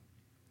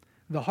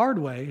 The hard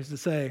way is to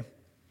say,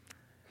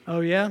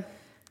 oh yeah,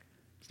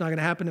 it's not going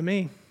to happen to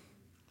me.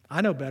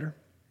 I know better.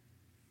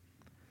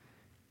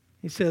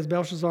 He says,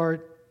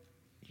 Belshazzar,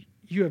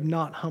 you have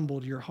not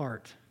humbled your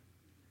heart,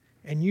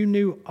 and you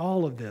knew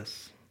all of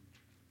this.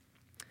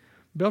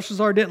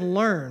 Belshazzar didn't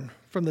learn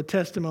from the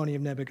testimony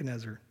of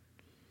Nebuchadnezzar.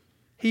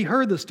 He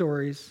heard the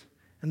stories,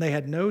 and they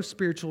had no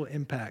spiritual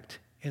impact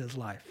in his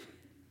life.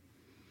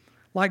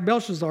 Like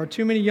Belshazzar,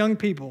 too many young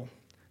people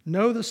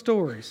know the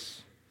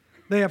stories.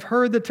 They have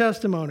heard the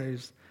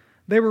testimonies.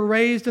 They were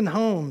raised in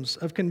homes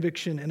of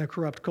conviction in a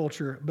corrupt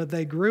culture, but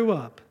they grew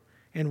up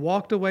and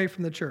walked away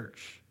from the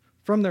church,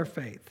 from their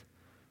faith,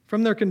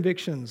 from their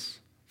convictions,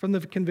 from the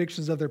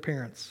convictions of their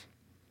parents.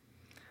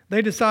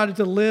 They decided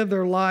to live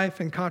their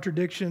life in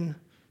contradiction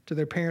to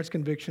their parents'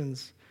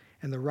 convictions,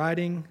 and the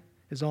writing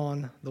is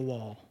on the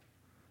wall.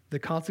 The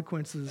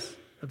consequences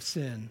of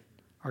sin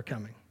are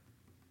coming.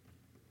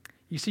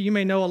 You see, you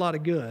may know a lot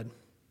of good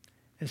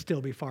and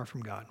still be far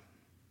from God.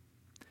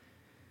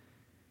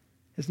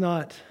 It's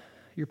not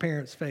your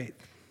parents' faith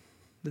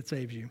that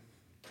saves you.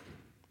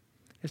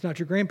 It's not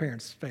your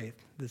grandparents' faith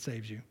that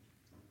saves you.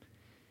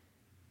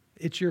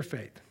 It's your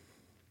faith.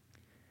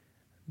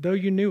 Though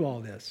you knew all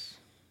this,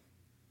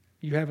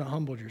 you haven't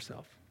humbled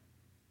yourself.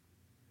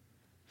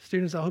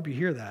 Students, I hope you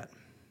hear that.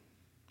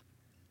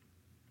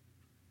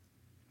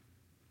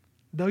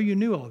 Though you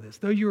knew all this,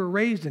 though you were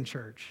raised in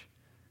church,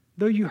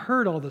 though you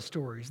heard all the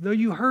stories, though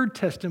you heard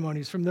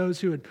testimonies from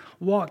those who had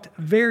walked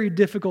very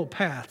difficult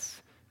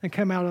paths and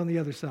come out on the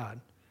other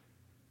side,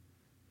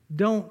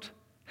 don't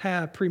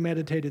have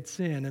premeditated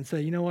sin and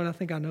say, you know what, I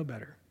think I know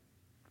better.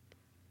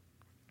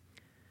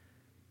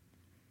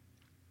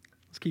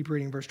 Let's keep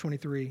reading verse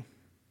 23.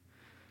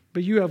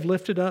 But you have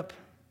lifted up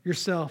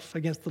yourself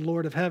against the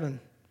Lord of heaven,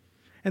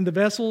 and the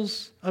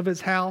vessels of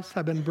his house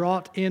have been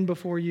brought in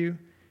before you,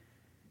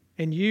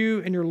 and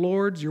you and your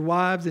lords, your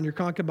wives, and your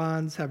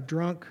concubines have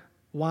drunk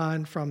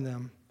wine from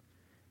them.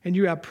 And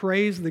you have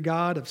praised the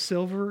God of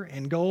silver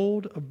and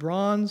gold, of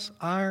bronze,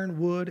 iron,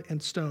 wood,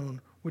 and stone,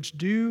 which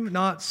do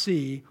not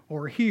see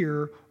or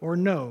hear or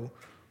know,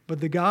 but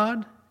the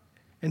God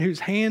in whose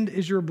hand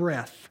is your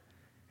breath,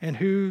 and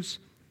whose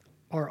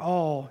are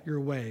all your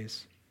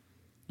ways,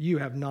 you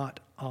have not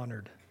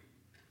honored.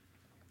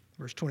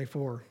 Verse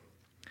 24.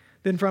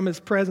 Then from his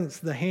presence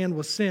the hand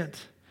was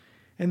sent,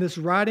 and this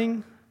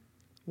writing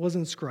was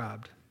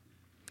inscribed.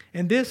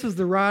 And this is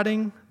the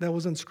writing that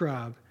was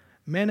inscribed.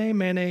 Mene,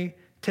 mene,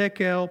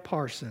 tekel,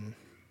 parsin.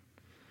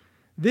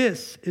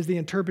 This is the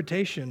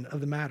interpretation of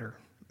the matter.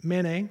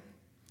 Mene,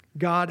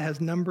 God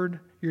has numbered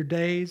your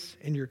days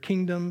in your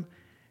kingdom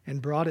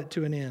and brought it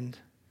to an end.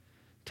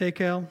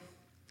 Tekel,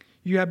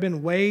 you have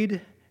been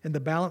weighed in the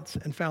balance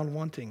and found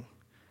wanting.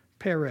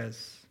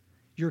 Perez,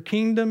 your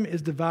kingdom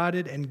is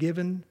divided and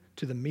given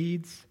to the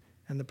Medes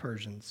and the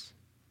Persians.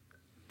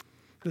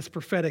 this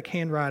prophetic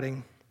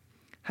handwriting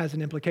has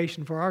an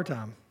implication for our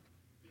time.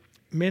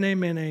 Mene,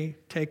 mene,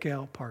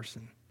 tekel,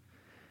 parsin.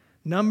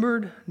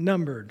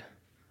 Numbered,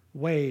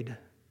 weighed,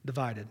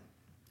 divided.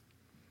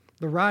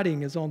 The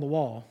writing is on the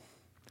wall.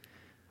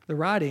 The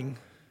writing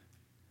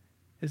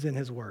is in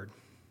his word.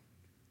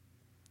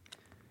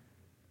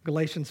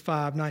 Galatians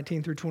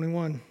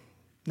 5:19-21.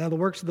 Now the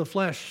works of the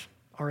flesh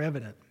are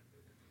evident.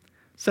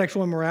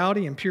 Sexual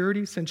immorality,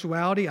 impurity,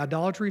 sensuality,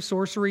 idolatry,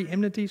 sorcery,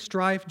 enmity,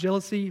 strife,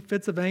 jealousy,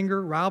 fits of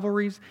anger,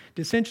 rivalries,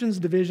 dissensions,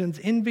 divisions,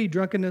 envy,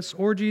 drunkenness,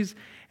 orgies,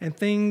 and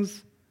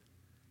things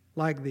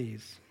like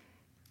these.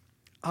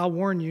 I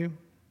warn you,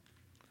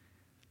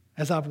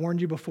 as I've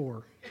warned you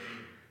before,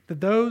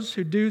 that those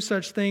who do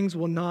such things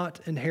will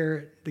not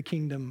inherit the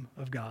kingdom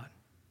of God.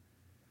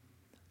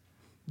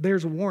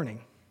 There's a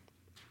warning.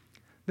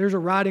 There's a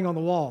writing on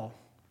the wall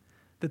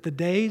that the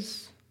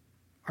days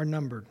are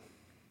numbered.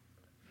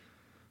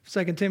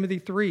 2 Timothy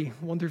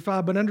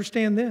 3:1-5. But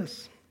understand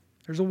this,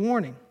 there's a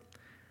warning.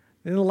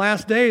 In the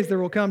last days there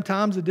will come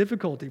times of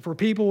difficulty, for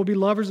people will be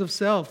lovers of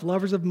self,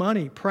 lovers of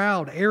money,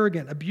 proud,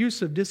 arrogant,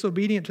 abusive,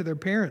 disobedient to their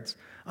parents,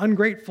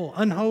 ungrateful,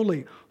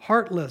 unholy,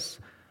 heartless,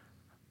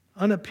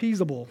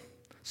 unappeasable,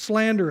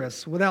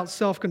 slanderous, without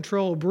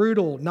self-control,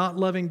 brutal, not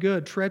loving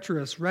good,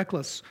 treacherous,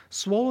 reckless,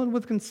 swollen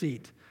with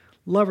conceit,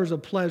 lovers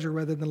of pleasure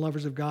rather than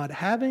lovers of God,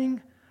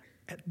 having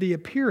the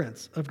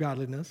appearance of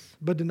godliness,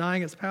 but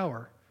denying its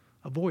power.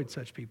 Avoid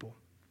such people.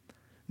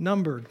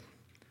 Numbered,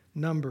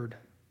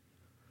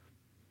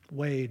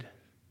 weighed,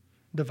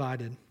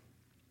 divided.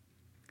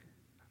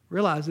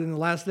 Realize that in the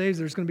last days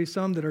there's going to be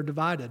some that are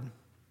divided.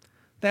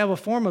 They have a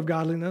form of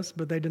godliness,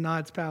 but they deny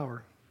its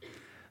power.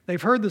 They've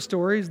heard the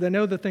stories, they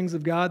know the things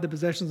of God, the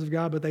possessions of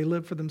God, but they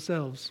live for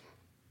themselves.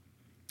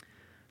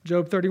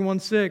 Job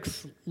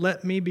 31:6,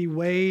 let me be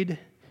weighed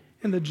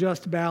in the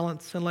just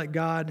balance and let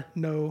God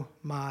know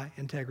my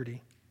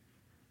integrity.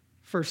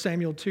 1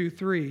 Samuel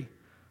 2:3,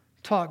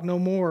 talk no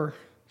more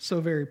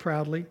so very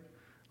proudly.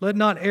 Let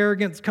not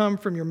arrogance come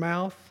from your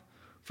mouth,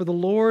 for the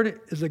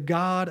Lord is a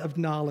God of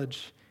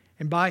knowledge,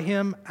 and by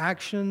him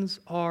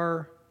actions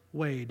are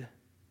weighed.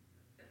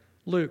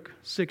 Luke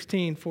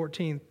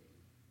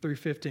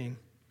 16:14-15.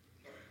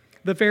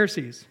 The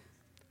Pharisees,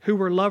 who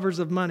were lovers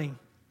of money,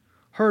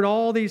 heard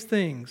all these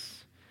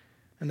things,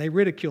 and they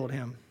ridiculed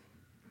him.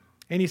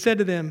 And he said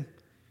to them,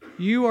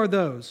 you are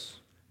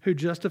those who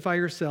justify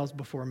yourselves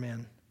before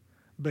men,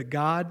 but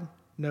God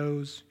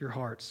knows your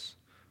hearts.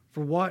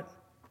 For what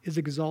is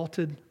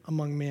exalted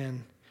among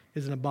men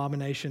is an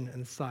abomination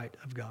in the sight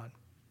of God.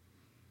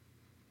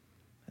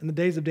 In the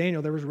days of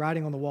Daniel, there was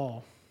writing on the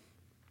wall.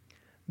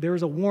 There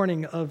was a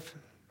warning of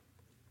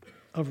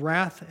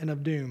wrath and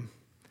of doom.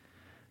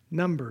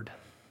 Numbered,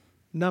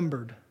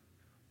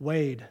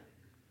 weighed,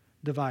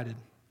 divided.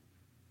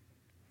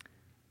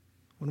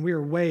 When we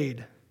are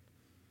weighed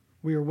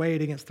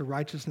against the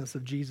righteousness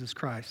of Jesus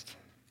Christ.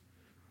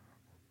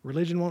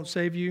 Religion won't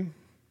save you.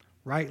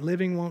 Right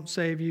living won't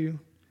save you.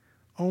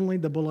 Only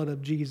the blood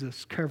of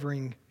Jesus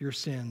covering your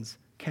sins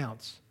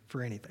counts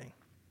for anything.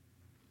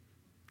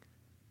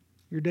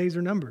 Your days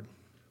are numbered.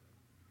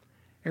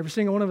 Every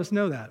single one of us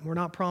know that. We're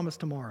not promised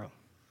tomorrow.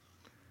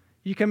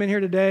 You come in here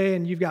today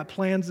and you've got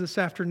plans this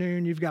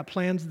afternoon, you've got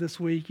plans this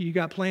week, you've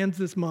got plans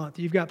this month,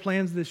 you've got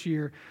plans this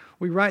year.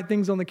 We write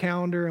things on the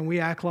calendar and we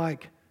act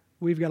like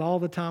we've got all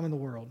the time in the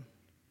world.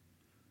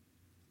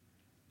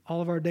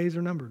 All of our days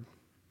are numbered.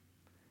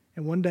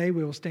 And one day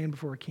we will stand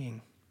before a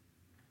king.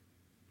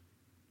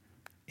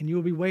 And you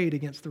will be weighed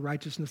against the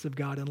righteousness of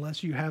God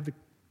unless you have the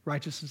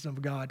righteousness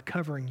of God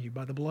covering you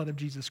by the blood of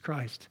Jesus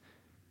Christ.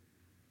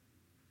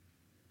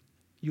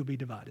 You'll be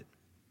divided.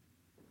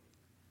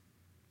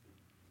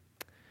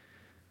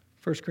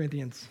 1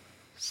 Corinthians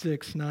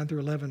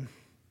 6:9-11.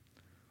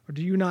 Or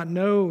do you not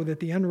know that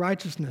the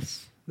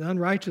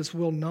unrighteous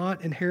will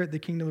not inherit the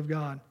kingdom of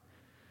God?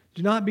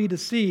 Do not be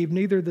deceived,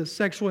 neither the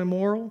sexually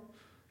immoral,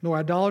 nor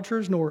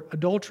idolaters, nor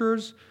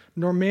adulterers,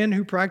 nor men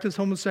who practice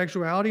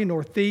homosexuality,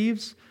 nor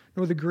thieves,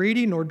 nor the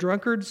greedy, nor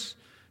drunkards,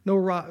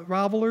 nor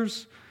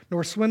revilers,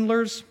 nor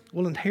swindlers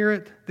will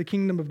inherit the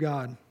kingdom of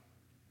God.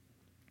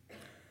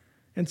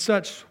 And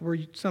such were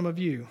some of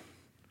you,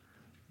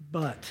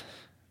 but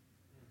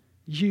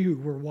you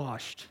were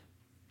washed.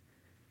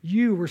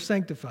 You were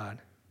sanctified.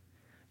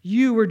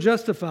 You were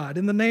justified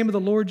in the name of the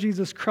Lord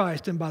Jesus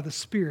Christ and by the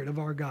Spirit of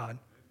our God.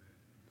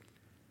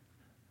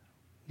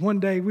 One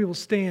day we will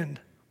stand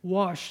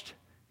washed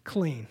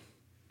clean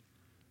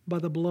by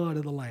the blood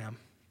of the Lamb.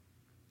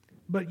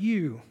 But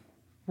you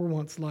were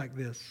once like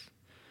this.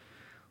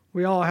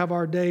 We all have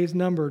our days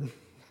numbered.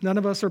 None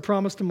of us are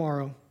promised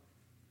tomorrow.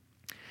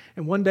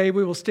 And one day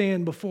we will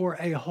stand before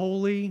a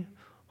holy,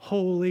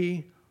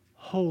 holy,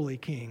 holy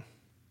King.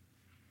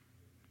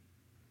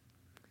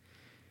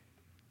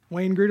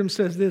 Wayne Grudem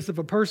says this, if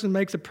a person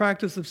makes a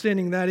practice of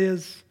sinning, that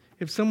is,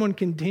 if someone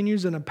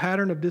continues in a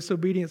pattern of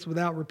disobedience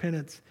without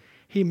repentance,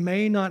 he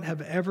may not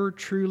have ever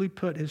truly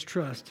put his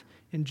trust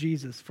in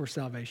Jesus for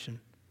salvation.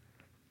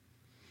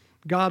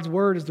 God's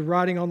word is the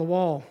writing on the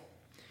wall.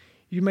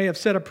 You may have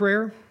said a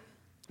prayer,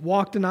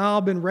 walked an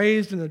aisle, been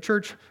raised in a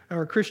church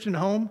or a Christian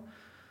home.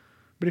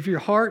 But if your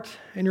heart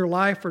and your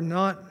life are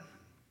not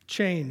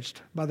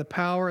changed by the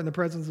power and the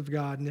presence of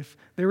God, and if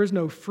there is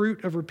no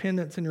fruit of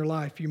repentance in your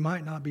life, you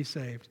might not be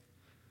saved.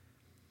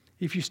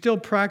 If you still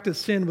practice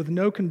sin with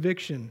no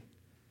conviction,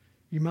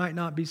 you might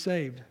not be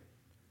saved.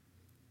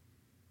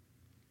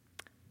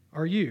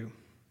 Are you,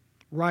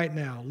 right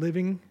now,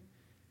 living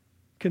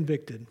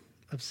convicted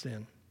of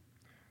sin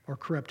or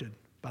corrupted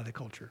by the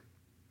culture?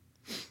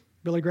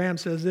 Billy Graham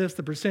says this: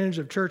 the percentage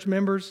of church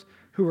members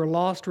who are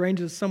lost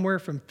ranges somewhere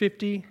from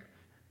 50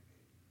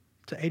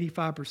 to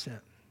 85%.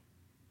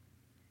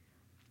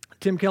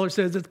 Tim Keller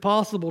says it's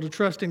possible to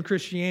trust in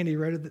Christianity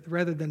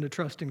rather than to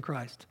trust in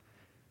Christ.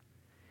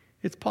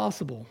 It's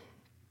possible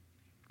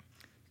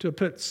to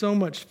put so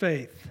much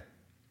faith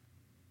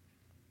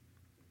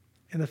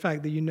in the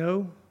fact that you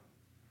know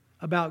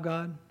about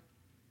God,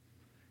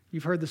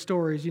 you've heard the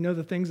stories, you know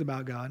the things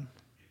about God,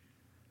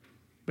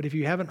 but if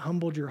you haven't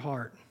humbled your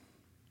heart,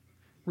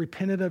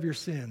 repented of your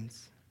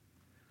sins,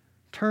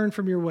 turned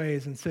from your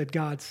ways and said,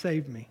 God,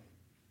 save me,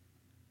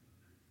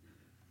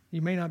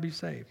 you may not be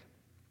saved.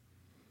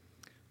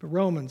 But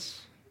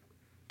Romans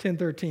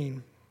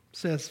 10:13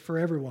 says, for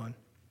everyone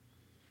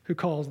who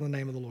calls on the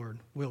name of the Lord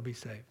will be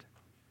saved.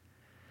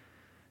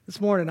 This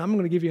morning, I'm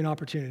going to give you an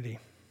opportunity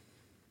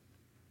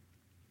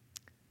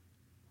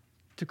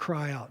to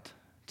cry out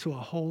to a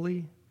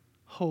holy,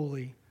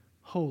 holy,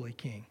 holy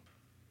King.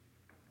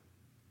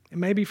 And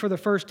maybe for the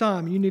first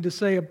time, you need to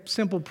say a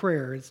simple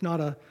prayer. It's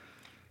not a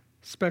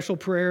special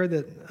prayer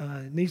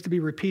that needs to be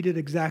repeated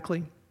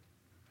exactly.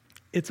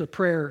 It's a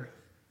prayer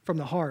from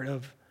the heart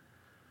of,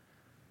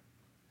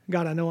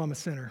 God, I know I'm a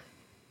sinner.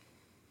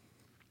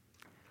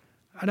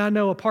 And I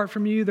know apart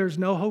from you, there's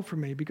no hope for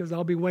me because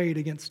I'll be weighed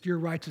against your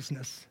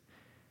righteousness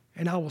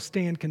and I will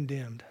stand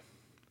condemned.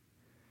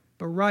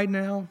 But right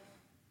now,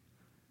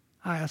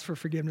 I ask for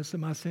forgiveness of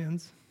my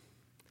sins.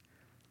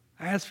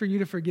 I ask for you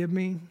to forgive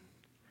me.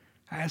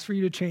 I ask for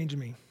you to change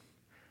me.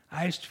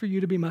 I ask for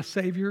you to be my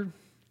Savior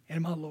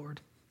and my Lord.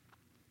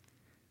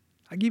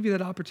 I give you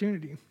that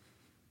opportunity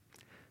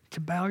to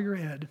bow your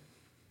head,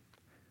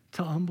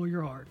 to humble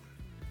your heart,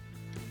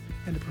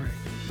 and to pray.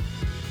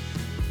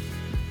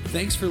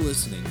 Thanks for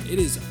listening. It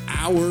is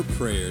our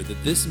prayer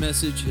that this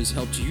message has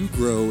helped you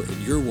grow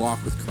in your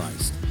walk with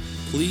Christ.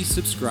 Please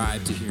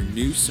subscribe to hear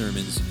new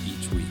sermons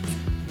each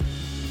week.